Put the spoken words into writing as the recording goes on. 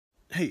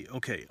Hey,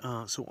 okay,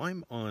 so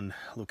I'm on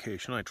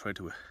location. I tried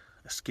to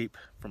escape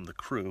from the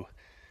crew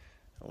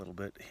a little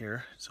bit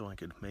here so I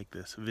could make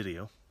this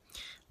video.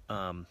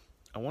 I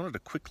wanted to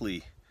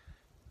quickly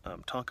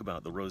talk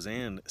about the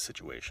Roseanne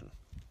situation.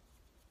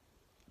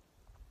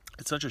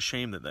 It's such a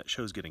shame that that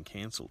show's getting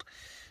canceled.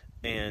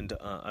 And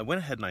I went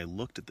ahead and I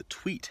looked at the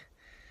tweet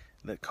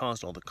that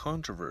caused all the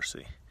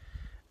controversy.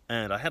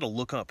 And I had to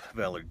look up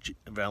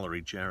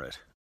Valerie Jarrett.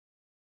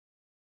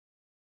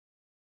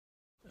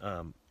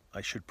 I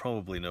should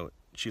probably know what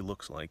she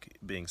looks like,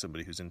 being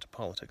somebody who's into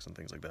politics and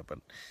things like that, but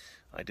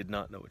I did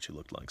not know what she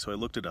looked like. So I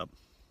looked it up.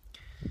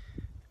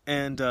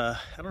 And I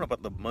don't know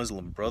about the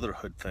Muslim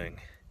Brotherhood thing,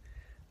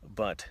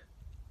 but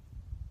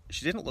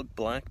she didn't look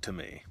black to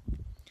me.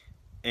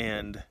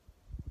 And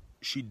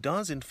she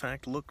does, in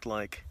fact, look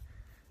like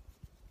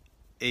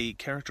a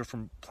character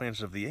from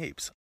Planet of the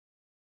Apes.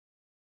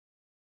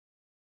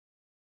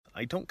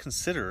 I don't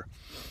consider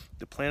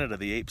the Planet of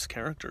the Apes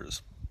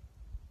characters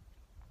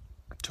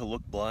to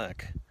look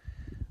black.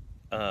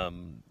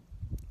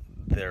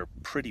 They're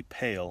pretty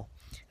pale,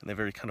 and they're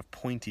very kind of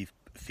pointy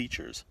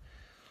features.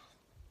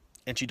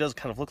 And she does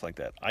kind of look like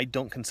that. I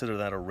don't consider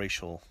that a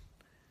racial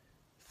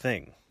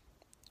thing.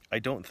 I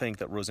don't think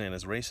that Roseanne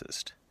is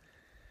racist.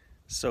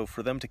 So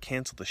for them to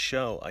cancel the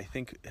show, I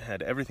think it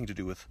had everything to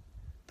do with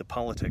the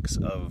politics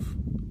of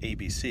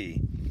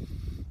ABC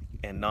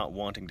and not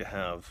wanting to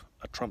have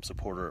a Trump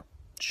supporter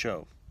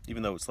show,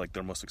 even though it's like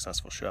their most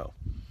successful show.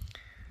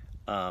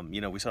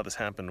 We saw this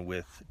happen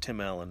with Tim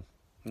Allen.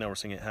 Now we're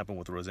seeing it happen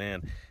with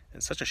Roseanne. And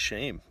it's such a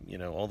shame,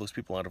 all those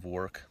people out of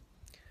work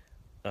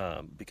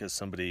because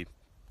somebody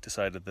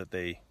decided that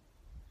they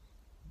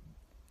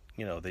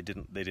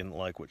didn't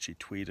like what she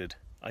tweeted.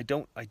 I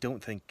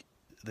don't think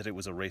that it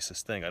was a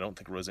racist thing. I don't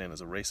think Roseanne is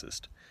a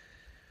racist.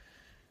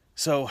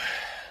 So,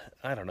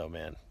 I don't know,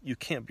 man. You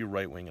can't be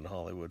right-wing in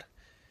Hollywood,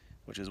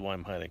 which is why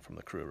I'm hiding from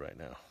the crew right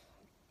now.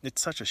 It's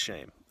such a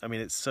shame.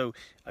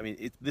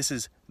 This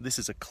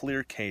is a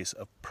clear case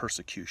of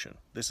persecution.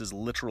 This is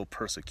literal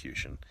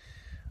persecution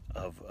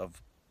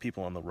of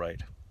people on the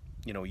right.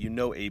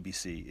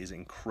 ABC is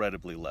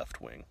incredibly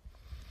left-wing.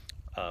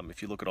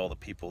 If you look at all the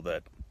people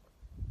that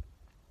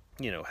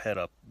head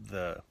up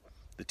the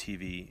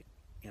TV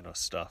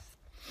stuff,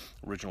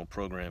 original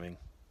programming,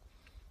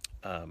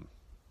 and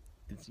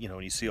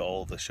you see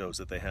all of the shows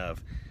that they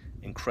have,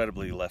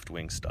 incredibly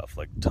left-wing stuff,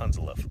 like tons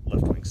of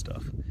left-wing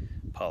stuff,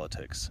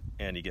 politics,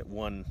 and you get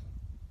one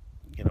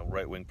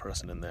right-wing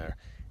person in there,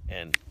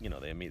 and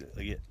they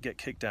immediately get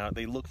kicked out.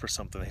 They look for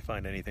something, they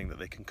find anything that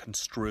they can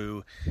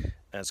construe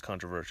as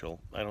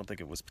controversial. I don't think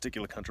it was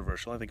particularly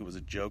controversial. I think it was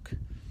a joke.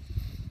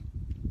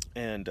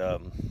 And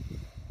honestly,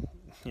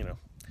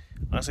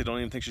 I don't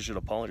even think she should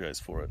apologize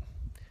for it.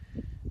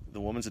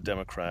 The woman's a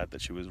Democrat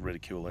that she was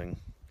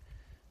ridiculing.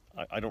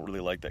 I don't really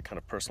like that kind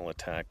of personal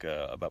attack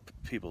about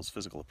people's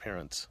physical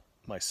appearance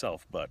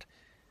myself, but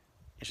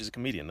she's a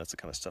comedian. That's the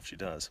kind of stuff she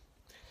does.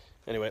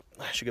 Anyway,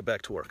 I should get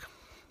back to work.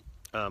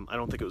 I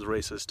don't think it was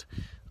racist.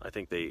 I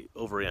think they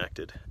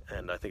overreacted,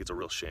 and I think it's a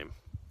real shame.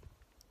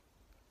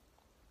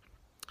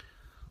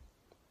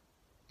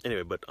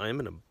 Anyway, but I am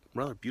in a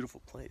rather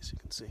beautiful place, you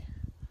can see.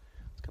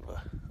 It's kind of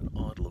an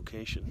odd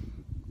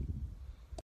location.